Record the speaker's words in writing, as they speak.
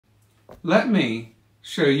let me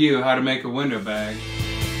show you how to make a window bag.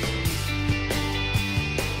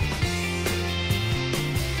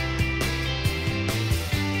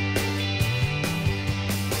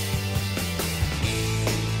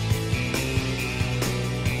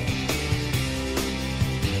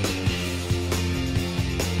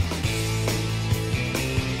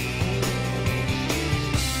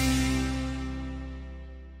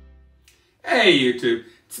 Hey YouTube,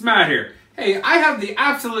 it's Matt here. Hey, I have the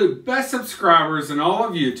absolute best subscribers in all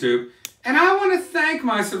of YouTube, and I want to thank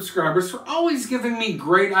my subscribers for always giving me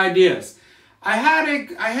great ideas. I had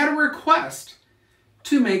a request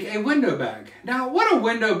to make a window bag. Now, what a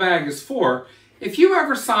window bag is for, if you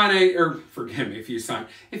ever if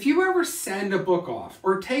you ever send a book off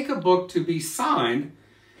or take a book to be signed,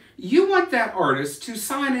 you want that artist to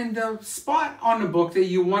sign in the spot on the book that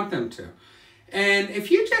you want them to. And if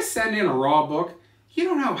you just send in a raw book, you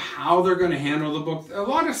don't know how they're going to handle the book. A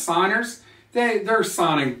lot of signers, they're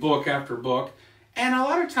signing book after book. And a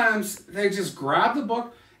lot of times they just grab the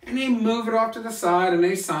book and they move it off to the side and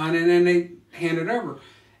they sign it and they hand it over.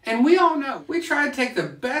 And we all know, we try to take the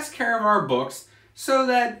best care of our books so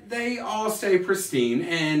that they all stay pristine.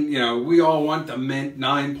 And, you know, we all want the mint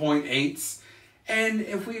 9.8s. And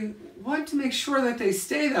if we want to make sure that they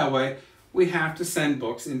stay that way, we have to send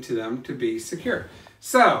books into them to be secure.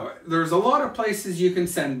 So there's a lot of places you can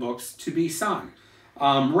send books to be signed.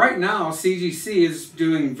 Right now, CGC is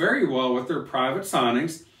doing very well with their private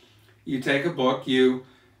signings. You take a book, you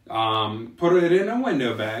put it in a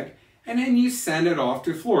window bag, and then you send it off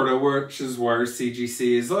to Florida, which is where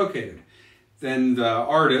CGC is located. Then the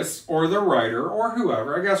artist or the writer or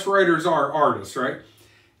whoever, I guess writers are artists, right?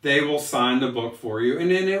 They will sign the book for you, and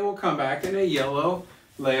then it will come back in a yellow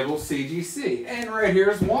label CGC. And right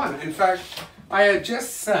here's one. In fact, I had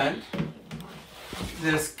just sent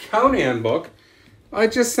this Conan book. I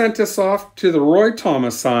just sent this off to the Roy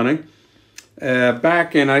Thomas signing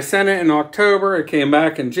I sent it in October. It came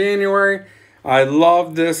back in January. I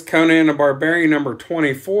love this Conan the Barbarian number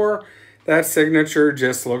 24. That signature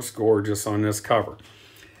just looks gorgeous on this cover.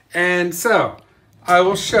 And so I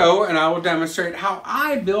will show and I will demonstrate how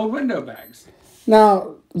I build window bags.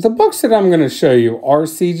 Now, the books that I'm going to show you are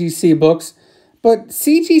CGC books, but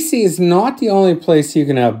CGC is not the only place you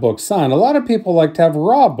can have books signed. A lot of people like to have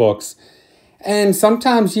raw books, and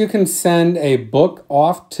sometimes you can send a book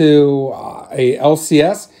off to a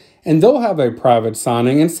LCS, and they'll have a private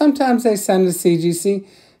signing, and sometimes they send to CGC.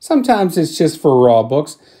 Sometimes it's just for raw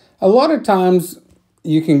books. A lot of times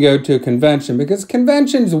you can go to a convention, because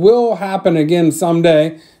conventions will happen again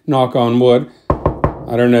someday, knock on wood.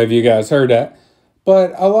 I don't know if you guys heard that.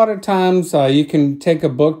 But a lot of times you can take a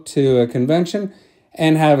book to a convention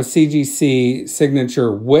and have a CGC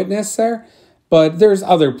signature witness there. But there's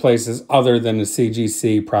other places other than the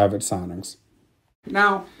CGC private signings.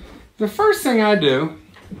 Now, the first thing I do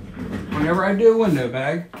whenever I do a window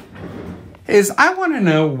bag is I want to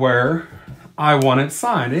know where I want it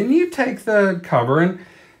signed. And you take the cover, and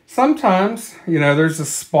sometimes, you know, there's a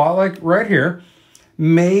spot like right here.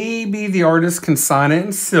 Maybe the artist can sign it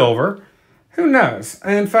in silver. Who knows?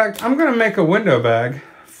 In fact, I'm going to make a window bag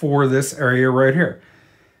for this area right here.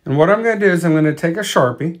 And what I'm going to do is I'm going to take a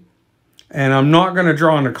Sharpie, and I'm not going to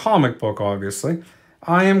draw in a comic book, obviously.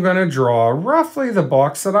 I am going to draw roughly the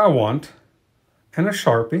box that I want in a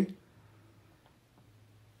Sharpie.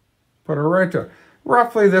 Put it right there.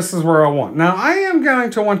 Roughly this is where I want. Now, I am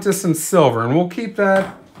going to want this in silver, and we'll keep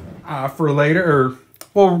that for later, or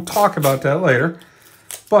we'll talk about that later.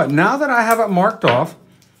 But now that I have it marked off,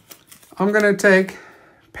 I'm going to take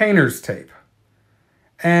painter's tape.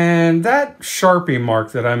 And that Sharpie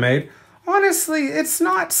mark that I made, honestly, it's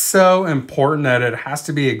not so important that it has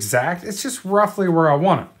to be exact. It's just roughly where I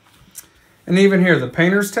want it. And even here, the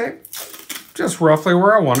painter's tape, just roughly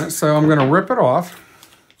where I want it. So I'm going to rip it off.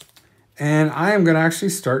 And I am going to actually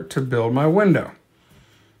start to build my window.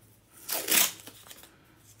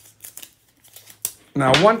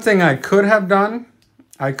 Now, one thing I could have done,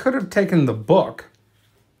 I could have taken the book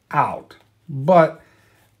out, but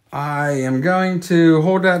I am going to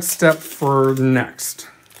hold that step for next.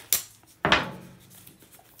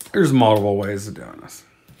 There's multiple ways of doing this.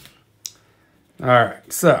 All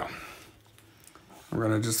right, so I'm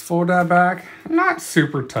going to just fold that back, not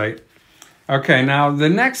super tight. Okay, now the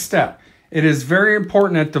next step, it is very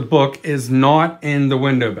important that the book is not in the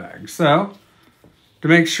window bag. So to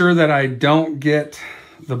make sure that I don't get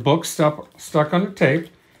the book stuck on the tape,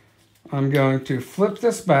 I'm going to flip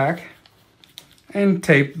this back and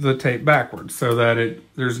tape the tape backwards so that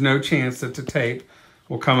there's no chance that the tape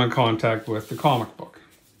will come in contact with the comic book.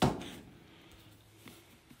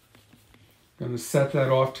 Going to set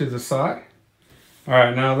that off to the side. All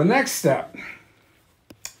right, now the next step.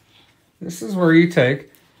 This is where you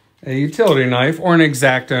take a utility knife or an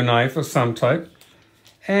X-Acto knife of some type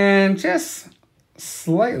and just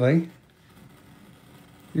slightly,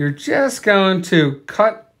 you're just going to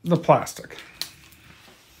cut the plastic.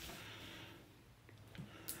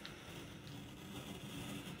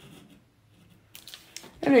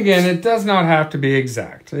 And again, it does not have to be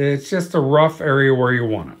exact. It's just a rough area where you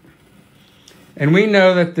want it. And we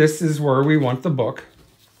know that this is where we want the book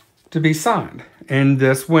to be signed, in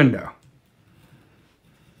this window.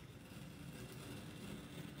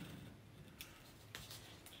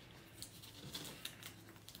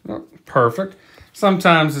 Oh, perfect.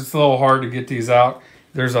 Sometimes it's a little hard to get these out.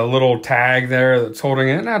 There's a little tag there that's holding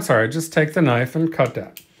it, and that's all right. Just take the knife and cut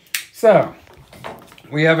that. So,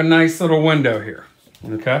 we have a nice little window here,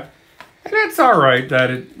 okay? And it's all right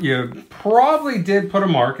that you probably did put a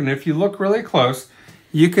mark, and if you look really close,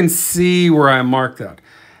 you can see where I marked that.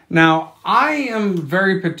 Now, I am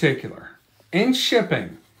very particular. In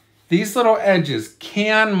shipping, these little edges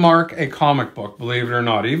can mark a comic book, believe it or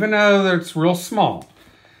not, even though it's real small.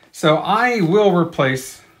 So I will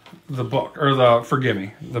replace the book, or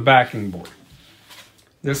the backing board.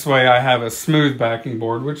 This way I have a smooth backing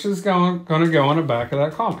board, which is going to go on the back of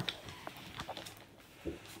that comic.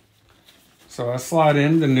 So I slide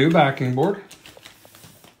in the new backing board.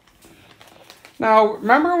 Now,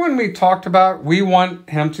 remember when we talked about we want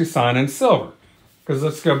him to sign in silver? Because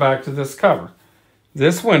let's go back to this cover.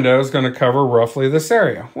 This window is going to cover roughly this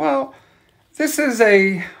area. Well, this is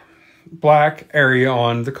a black area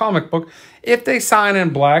on the comic book. If they sign in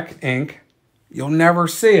black ink, you'll never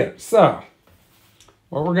see it. So,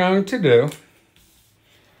 what we're going to do,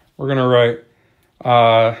 we're going to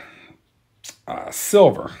write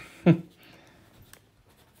silver.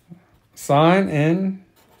 Sign in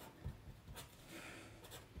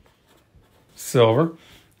silver.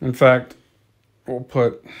 In fact, we'll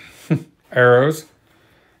put arrows.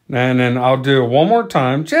 And then I'll do it one more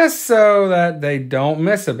time just so that they don't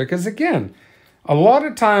miss it. Because again, a lot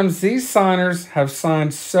of times these signers have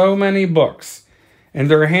signed so many books and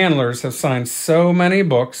their handlers have signed so many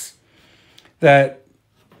books that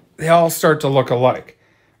they all start to look alike.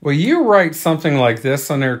 Well, you write something like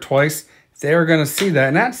this on there twice, they're going to see that,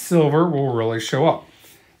 and that silver will really show up.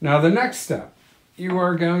 Now, the next step, you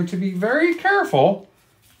are going to be very careful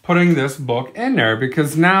putting this book in there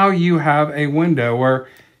because now you have a window where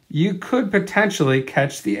you could potentially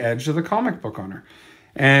catch the edge of the comic book on her.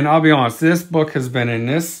 And I'll be honest, this book has been in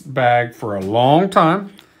this bag for a long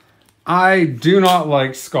time. I do not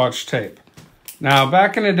like Scotch tape. Now,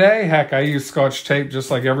 back in the day, heck, I used Scotch tape just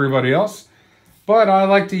like everybody else. But I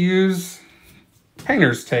like to use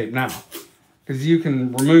painter's tape now. Because you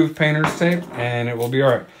can remove painter's tape and it will be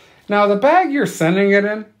all right. Now, the bag you're sending it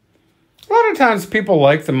in, a lot of times people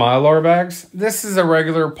like the Mylar bags. This is a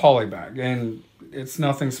regular poly bag and it's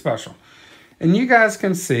nothing special. And you guys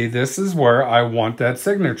can see this is where I want that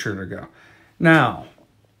signature to go. Now,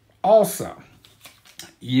 also,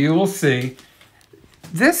 you will see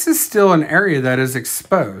this is still an area that is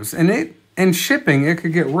exposed. And in shipping, it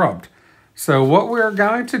could get rubbed. So what we're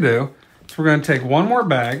going to do is we're going to take one more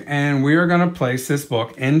bag and we are going to place this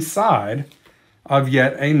book inside of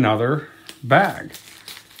yet another bag.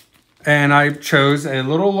 And I chose a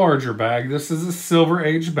little larger bag. This is a Silver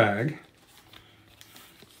Age bag.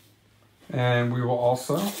 And we will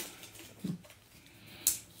also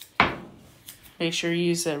make sure you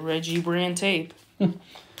use that Red brand tape.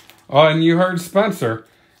 Oh, and you heard Spencer.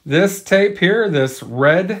 This tape here, this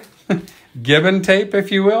Red Gibbon tape, if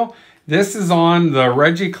you will, this is on the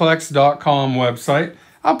reggiecollects.com website.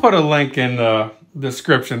 I'll put a link in the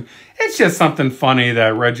description. It's just something funny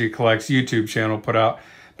that Reggie Collects YouTube channel put out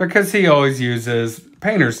because he always uses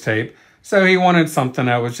painter's tape. So he wanted something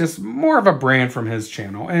that was just more of a brand from his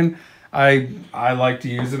channel. And I like to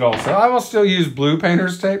use it also. I will still use blue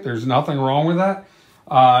painter's tape. There's nothing wrong with that.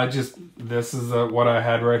 This is what I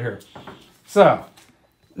had right here. So,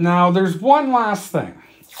 now there's one last thing.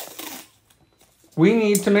 We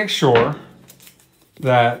need to make sure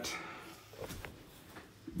that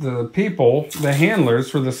the people, the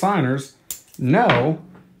handlers for the signers, know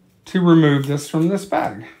to remove this from this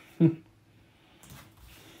bag.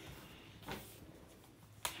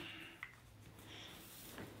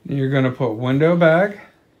 You're going to put window bag.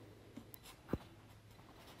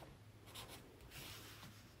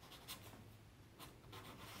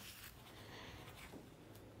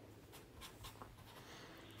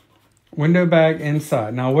 Window bag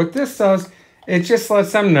inside. Now what this does, it just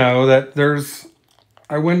lets them know that there's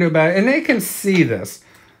a window bag, and they can see this,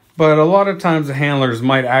 but a lot of times the handlers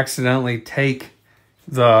might accidentally take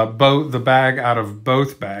the bag out of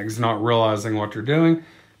both bags, not realizing what they're doing.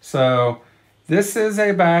 So this is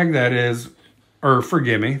a bag that is, or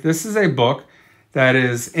forgive me, this is a book that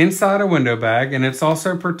is inside a window bag, and it's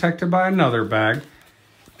also protected by another bag,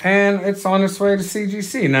 and it's on its way to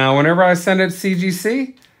CGC. Now, whenever I send it to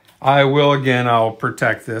CGC, I'll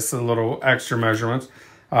protect this, a little extra measurements.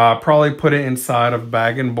 Probably put it inside of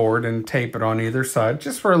bag and board and tape it on either side,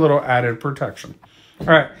 just for a little added protection. All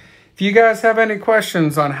right, if you guys have any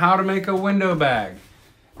questions on how to make a window bag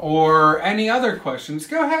or any other questions,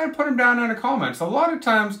 go ahead and put them down in the comments. A lot of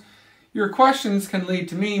times, your questions can lead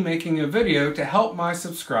to me making a video to help my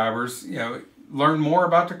subscribers, learn more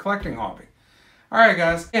about the collecting hobby. Alright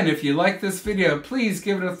guys, and if you like this video, please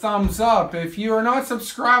give it a thumbs up. If you are not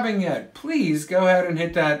subscribing yet, please go ahead and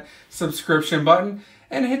hit that subscription button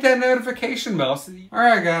and hit that notification bell.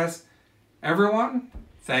 Alright guys, everyone,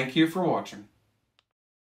 thank you for watching.